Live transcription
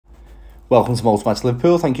Welcome to Motorway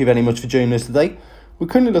Liverpool. Thank you very much for joining us today. We're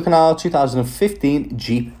currently looking at our 2015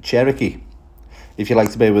 Jeep Cherokee. If you'd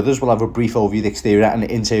like to bear with us, we'll have a brief overview of the exterior and the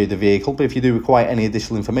interior of the vehicle, but if you do require any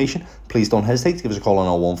additional information, please don't hesitate to give us a call on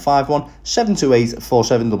 0151 728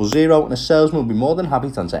 4700 and a salesman will be more than happy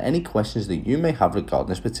to answer any questions that you may have regarding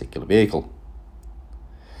this particular vehicle.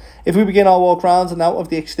 If we begin our walk around now of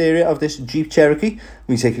the exterior of this Jeep Cherokee,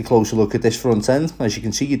 we take a closer look at this front end. As you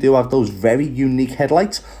can see, you do have those very unique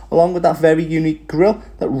headlights, along with that very unique grille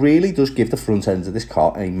that really does give the front end of this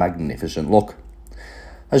car a magnificent look.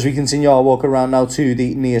 As we continue our walk around now to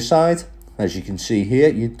the near side, as you can see here,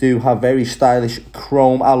 you do have very stylish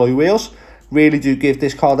chrome alloy wheels. Really do give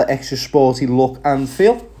this car the extra sporty look and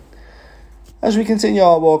feel. As we continue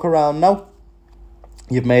our walk around now,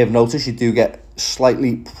 you may have noticed you do get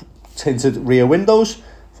slightly tinted rear windows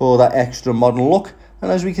for that extra modern look. And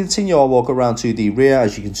as we continue our walk around to the rear,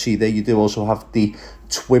 as you can see there, you do also have the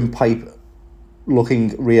twin pipe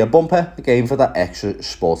looking rear bumper, again for that extra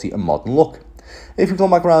sporty and modern look. If we come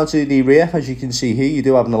back around to the rear, as you can see here, you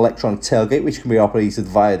do have an electronic tailgate which can be operated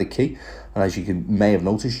via the key. And as you may have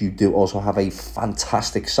noticed, you do also have a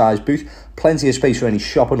fantastic size boot, plenty of space for any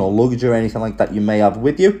shopping or luggage or anything like that you may have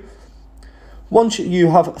with you. Once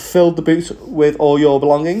you have filled the boot with all your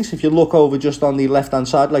belongings, if you look over just on the left hand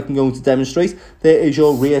side like I'm going to demonstrate, there is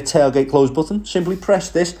your rear tailgate close button. Simply press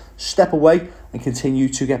this, step away and continue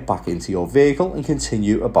to get back into your vehicle and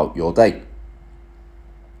continue about your day.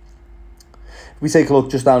 If we take a look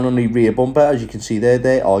just down on the rear bumper, as you can see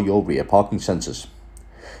there are your rear parking sensors.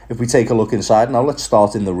 If we take a look inside now, let's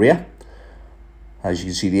start in the rear. As you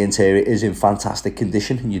can see, the interior is in fantastic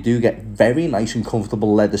condition and you do get very nice and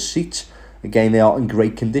comfortable leather seats. Again, they are in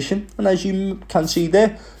great condition, and as you can see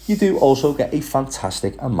there, you do also get a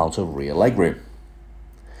fantastic amount of rear legroom.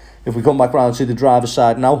 If we come back around to the driver's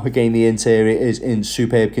side now, again the interior is in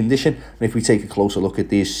superb condition, and if we take a closer look at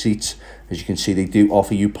these seats, as you can see, they do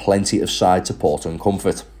offer you plenty of side support and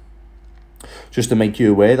comfort. Just to make you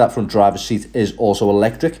aware, that front driver's seat is also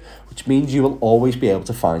electric, which means you will always be able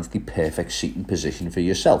to find the perfect seating position for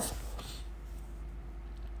yourself.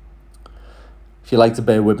 If you'd like to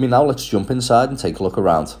bear with me now, let's jump inside and take a look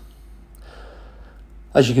around.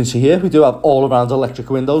 As you can see here, we do have all around electric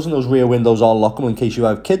windows, and those rear windows are lockable in case you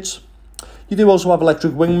have kids. You do also have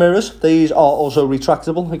electric wing mirrors. These are also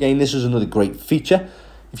retractable. Again, this is another great feature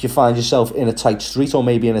if you find yourself in a tight street or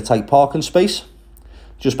maybe in a tight parking space.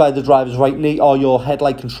 Just by the driver's right knee are your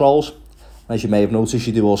headlight controls. As you may have noticed,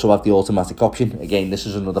 you do also have the automatic option. Again, this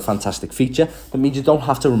is another fantastic feature. That means you don't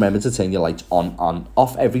have to remember to turn your lights on and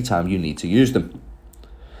off every time you need to use them.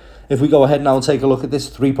 If we go ahead now and take a look at this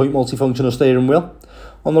 3-point multifunctional steering wheel.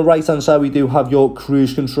 On the right hand side, we do have your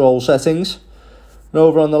cruise control settings. And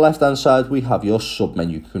over on the left hand side, we have your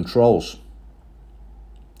sub-menu controls.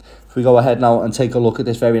 If we go ahead now and take a look at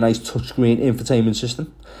this very nice touchscreen infotainment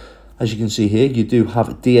system. As you can see here, you do have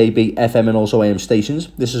DAB, FM and also AM stations.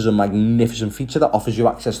 This is a magnificent feature that offers you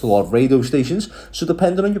access to a lot of radio stations. So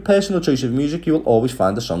depending on your personal choice of music, you will always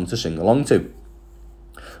find a song to sing along to.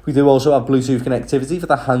 We do also have Bluetooth connectivity for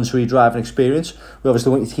the hands-free driving experience. We obviously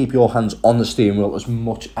want you to keep your hands on the steering wheel as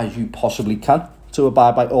much as you possibly can to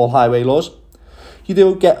abide by all highway laws. You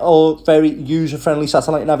do get a very user-friendly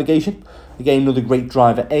satellite navigation. Again, another great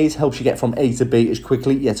driver aid, helps you get from A to B as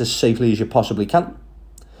quickly yet as safely as you possibly can.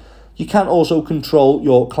 You can also control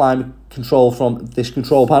your climate control from this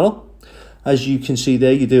control panel. As you can see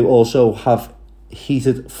there, you do also have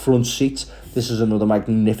heated front seats. This is another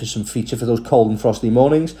magnificent feature for those cold and frosty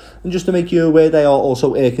mornings. And just to make you aware, they are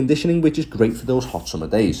also air conditioning, which is great for those hot summer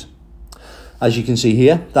days. As you can see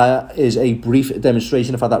here, that is a brief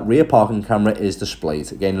demonstration of how that rear parking camera is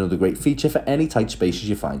displayed. Again, another great feature for any tight spaces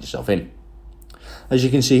you find yourself in. As you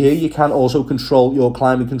can see here, you can also control your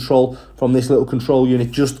climate control from this little control unit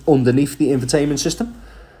just underneath the infotainment system,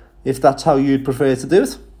 if that's how you'd prefer to do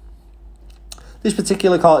it. This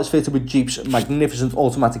particular car is fitted with Jeep's magnificent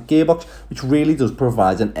automatic gearbox, which really does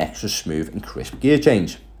provide an extra smooth and crisp gear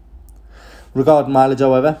change. Regarding mileage,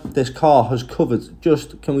 however, this car has covered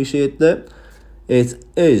just, can we see it there? It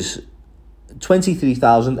is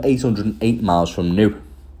 23,808 miles from new.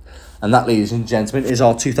 And that, ladies and gentlemen, is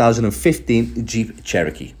our 2015 Jeep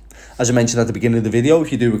Cherokee. As I mentioned at the beginning of the video,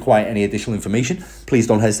 if you do require any additional information, please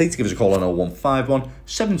don't hesitate to give us a call on 0151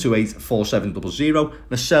 728 4700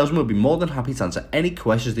 and a salesman will be more than happy to answer any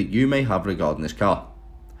questions that you may have regarding this car.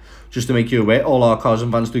 Just to make you aware, all our cars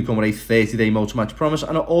and vans do come with a 30-day motor match promise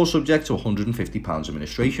and are all subject to a £150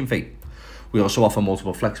 administration fee. We also offer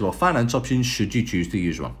multiple flexible finance options should you choose to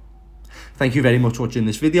use one. Thank you very much for watching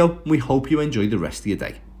this video. We hope you enjoy the rest of your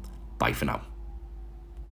day. Bye for now.